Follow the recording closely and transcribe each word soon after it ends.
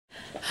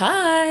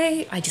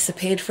Hi! I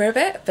disappeared for a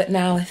bit, but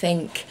now I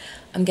think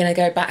I'm gonna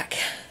go back.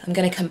 I'm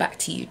gonna come back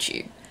to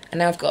YouTube. And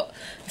now I've got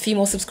a few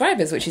more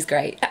subscribers, which is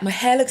great. My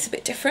hair looks a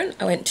bit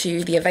different. I went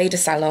to the Aveda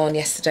salon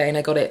yesterday and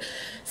I got it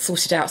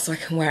sorted out so I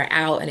can wear it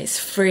out and it's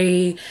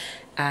free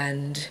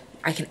and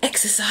I can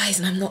exercise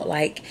and I'm not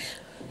like,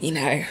 you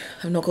know,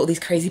 I've not got all these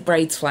crazy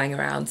braids flying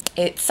around.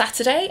 It's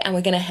Saturday and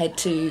we're gonna head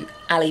to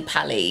Ali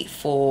Pali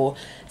for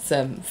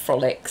some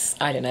frolics.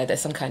 I don't know,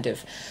 there's some kind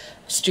of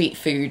street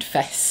food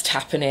fest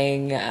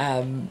happening.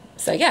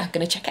 So yeah, I'm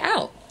gonna check it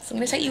out. So I'm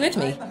gonna take you with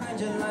me. Let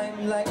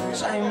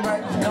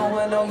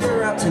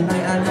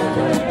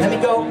me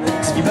go.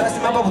 If you burst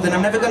in my bubble, then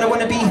I'm never gonna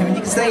wanna be here, and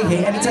you can stay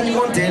here anytime you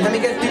want it. Let me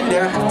get through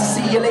there. I have to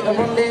see you later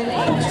on there.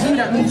 You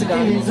that means to go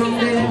on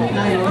there.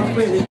 Now you're off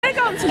with it. We're going to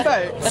go on some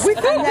boats. We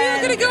thought we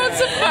were gonna go on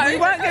some boats. We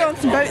weren't going on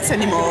some boats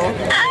anymore.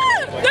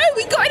 No,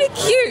 we got in a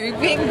queue.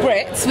 Being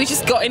Brits, we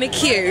just got in a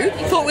queue.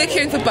 Thought we were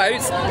queuing for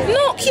boats.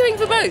 Not queuing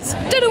for boats.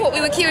 Don't know what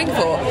we were queuing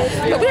for.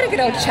 But we had a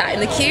good old chat in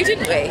the queue,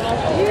 didn't we?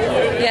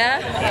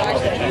 Yeah.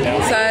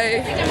 So,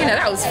 you know,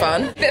 that was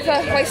fun. Bit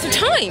of a waste of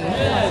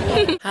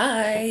time.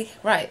 Hi.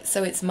 Right,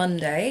 so it's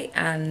Monday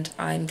and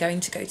I'm going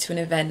to go to an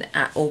event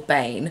at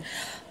Albane.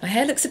 My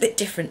hair looks a bit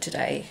different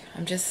today.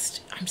 I'm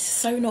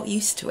so not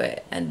used to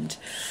it, and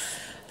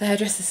the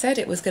hairdresser said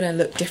it was going to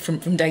look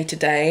different from day to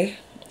day.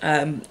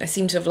 I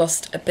seem to have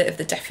lost a bit of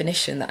the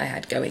definition that I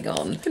had going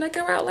on. Can I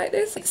go out like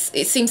this?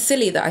 It seems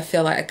silly that I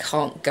feel like I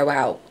can't go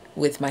out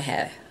with my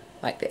hair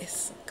like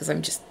this because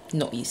I'm just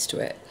not used to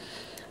it.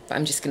 But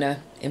I'm just gonna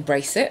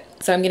embrace it.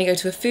 So I'm gonna go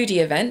to a foodie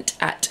event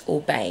at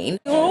Albane.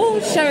 We're all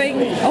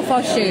showing off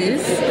our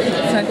shoes.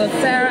 So I've got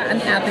Sarah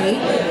and Abby,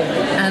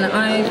 and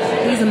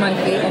these are my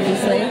feet,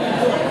 obviously.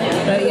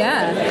 But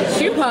yeah,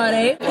 shoe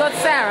party. We've got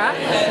Sarah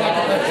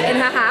in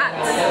her hat.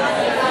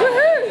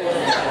 Woohoo!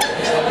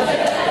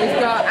 We've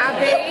got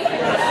Abby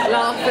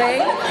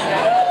laughing,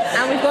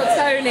 and we've got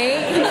Tony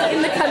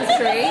in the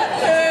country,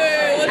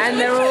 and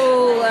they're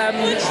all.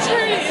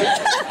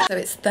 So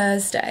it's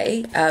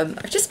Thursday.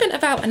 I've just spent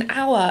about an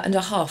hour and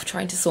a half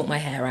trying to sort my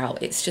hair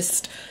out. It's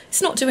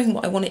not doing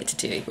what I want it to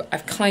do.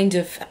 I've kind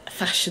of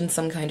fashioned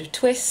some kind of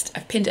twist.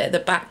 I've pinned it at the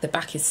back. The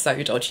back is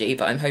so dodgy,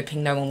 but I'm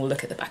hoping no one will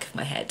look at the back of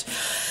my head.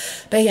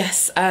 But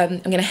yes, I'm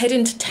gonna head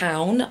into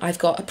town. I've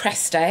got a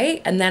press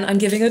day and then I'm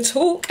giving a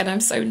talk and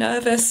I'm so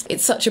nervous.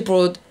 It's such a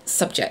broad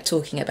subject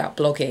talking about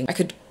blogging. I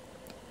could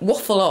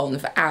waffle on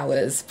for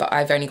hours, but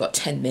I've only got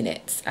 10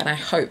 minutes and I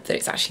hope that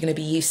it's actually going to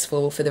be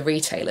useful for the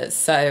retailers.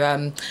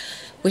 So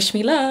wish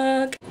me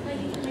luck.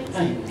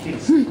 So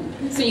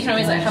you can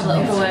always like have a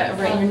little bullet,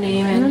 write your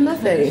name and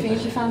everything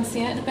if you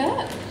fancy it a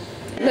bit.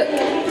 Look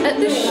at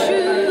the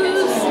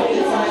shoes.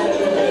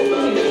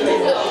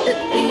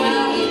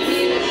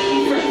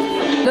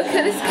 Look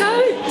at this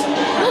coat.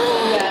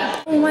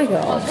 Oh my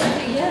god.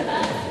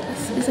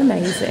 This is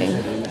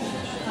amazing.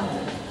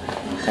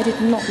 I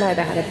did not know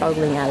they had a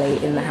bowling alley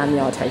in the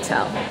Hamyard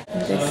Hotel.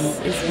 This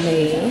is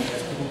me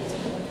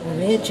on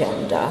the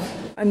agenda.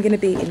 I'm going to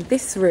be in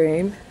this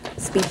room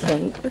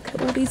speaking. Look at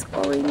all these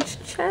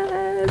orange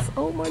chairs.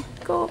 Oh my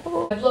god.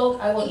 My blog,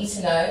 I want you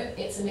to know,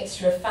 it's a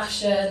mixture of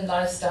fashion,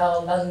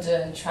 lifestyle,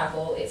 London,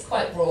 travel. It's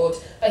quite broad.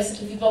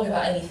 Basically, if you blog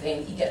about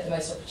anything, you get the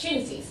most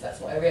opportunities. That's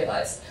what I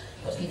realised.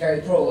 Got to be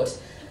very broad.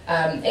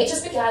 It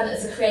just began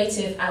as a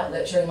creative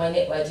outlet during my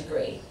knitwear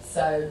degree.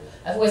 So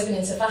I've always been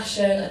into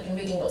fashion, I've been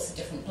reading lots of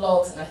different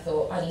blogs, and I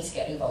thought I need to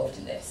get involved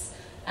in this.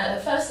 And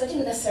at first I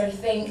didn't necessarily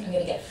think I'm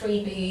going to get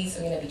freebies,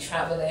 I'm going to be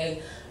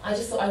travelling. I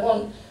just thought I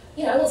want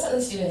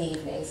something to do in the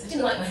evenings. I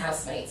didn't like my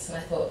housemates, and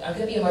I thought I'm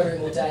going to be in my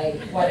room all day,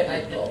 why don't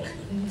I blog?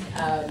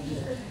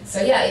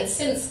 So yeah, it's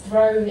since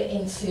grown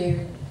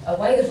into a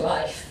way of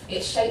life.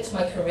 It's shaped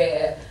my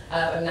career.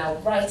 I'm now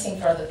writing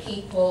for other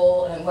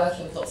people, and I'm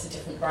working with lots of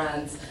different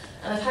brands.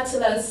 And I've had to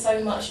learn so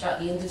much about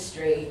the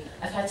industry.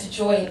 I've had to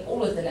join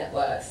all of the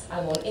networks.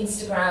 I'm on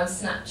Instagram,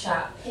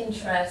 Snapchat,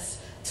 Pinterest,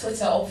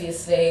 Twitter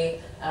obviously,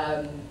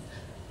 and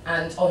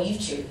on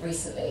YouTube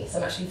recently. So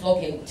I'm actually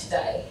vlogging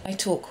today. My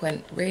talk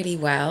went really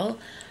well.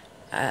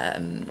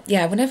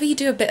 Yeah, whenever you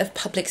do a bit of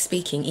public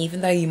speaking,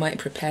 even though you might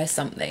prepare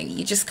something,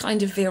 you just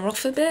kind of veer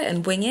off a bit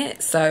and wing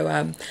it.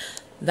 So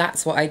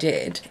that's what I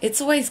did.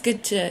 It's always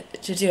good to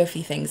do a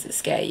few things that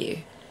scare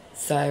you.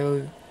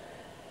 So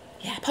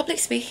yeah, public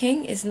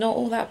speaking is not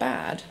all that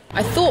bad.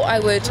 I thought I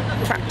would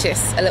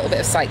practice a little bit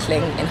of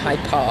cycling in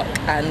Hyde Park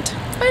and it's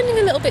finding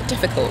it a little bit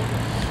difficult.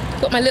 I've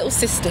got my little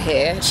sister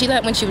here. She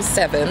learnt when she was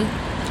 7.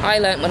 I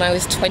learnt when I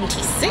was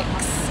 26.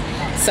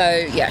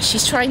 So yeah,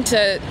 she's trying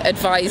to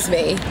advise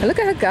me. And look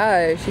at her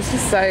go. She's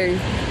just so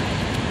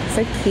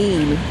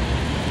keen.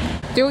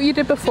 Do what you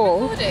did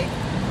before. Recording?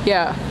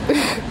 Yeah.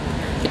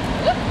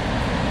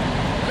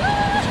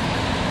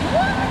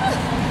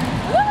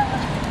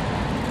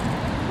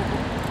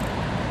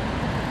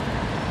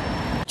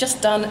 Just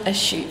done a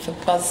shoot for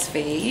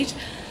BuzzFeed.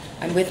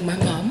 I'm with my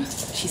mum.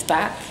 She's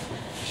back.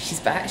 She's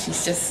back.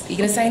 She's just... Are you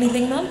going to say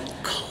anything, Mum?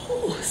 Of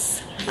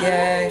course.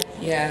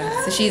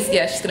 Yeah. So she's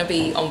gonna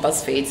be on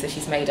BuzzFeed, so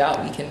she's made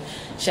up. You can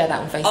share that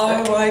on Facebook.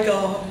 Oh my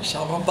gosh,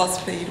 I'm on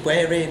BuzzFeed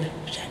wearing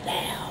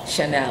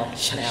Chanel.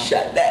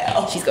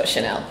 She's got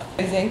Chanel.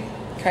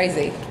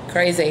 Crazy.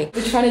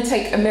 We're trying to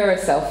take a mirror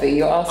selfie.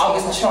 You're asking. I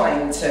was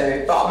trying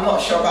to, but I'm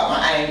not sure about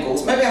my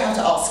angles. Maybe I have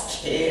to ask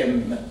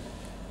Kim.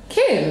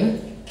 Kim,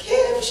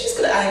 she's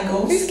good at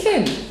angles. who's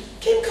Kim?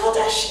 Kim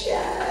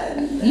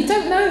Kardashian. You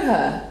don't know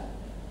her.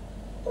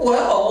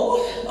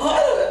 Well,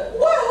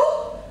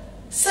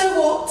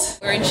 so what?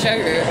 We're in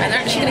showroom and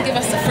they're actually going to give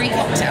us a free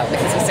cocktail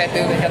because we said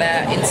we were going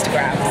to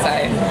Instagram, so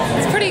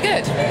it's pretty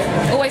good.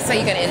 Always say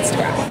you're going to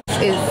Instagram.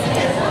 This is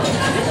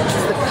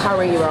the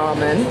curry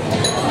ramen,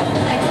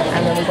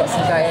 and then we've got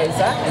some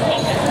gyoza,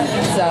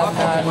 some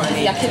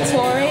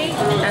yakitori,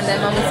 and then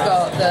Mum's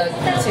got the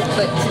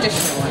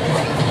traditional one, I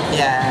think.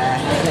 Yeah.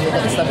 And then we've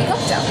got this lovely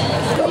cocktail.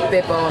 Got a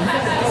bib on.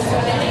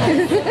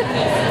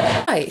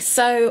 Right,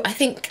 so I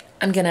think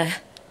I'm going to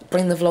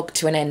bring the vlog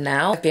to an end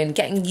now. I've been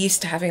getting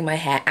used to having my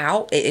hair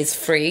out. It is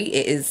free,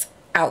 it is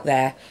out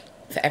there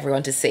for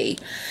everyone to see,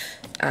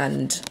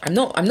 and I'm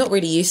not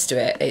really used to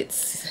it.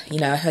 It's, you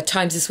know, I had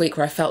times this week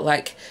where I felt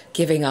like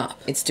giving up.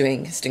 It's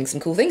doing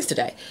some cool things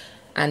today,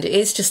 and it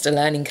is just a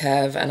learning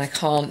curve, and I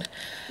can't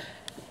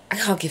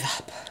give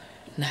up.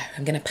 No,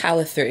 I'm gonna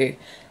power through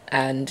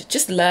and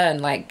just learn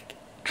like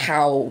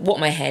what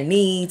my hair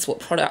needs, what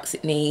products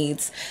it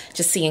needs,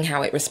 just seeing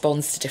how it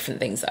responds to different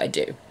things that I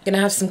do. I'm gonna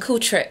have some cool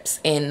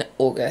trips in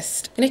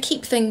August. I'm gonna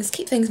keep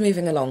things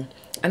moving along,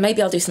 and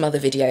maybe I'll do some other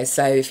videos.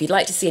 So if you'd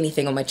like to see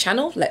anything on my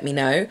channel, let me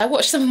know. I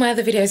watched some of my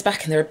other videos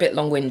back and they're a bit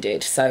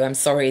long-winded, so I'm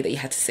sorry that you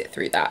had to sit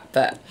through that.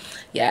 But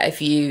yeah,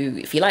 if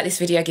you like this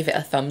video, give it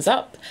a thumbs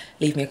up,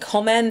 leave me a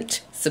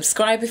comment,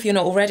 subscribe if you're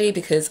not already,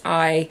 because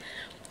I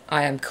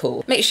am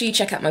cool. Make sure you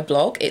check out my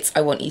blog. It's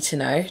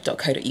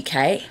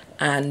iwantyoutoKnow.co.uk,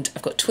 and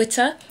I've got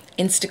Twitter,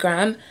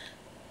 Instagram.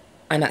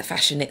 I'm at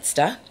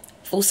Fashionista.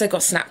 I've also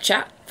got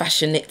Snapchat,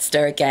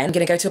 Fashionista again. I'm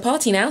gonna go to a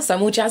party now, so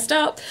I'm all jazzed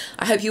up.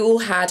 I hope you all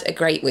had a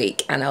great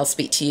week, and I'll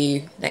speak to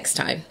you next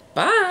time.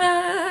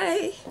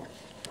 Bye.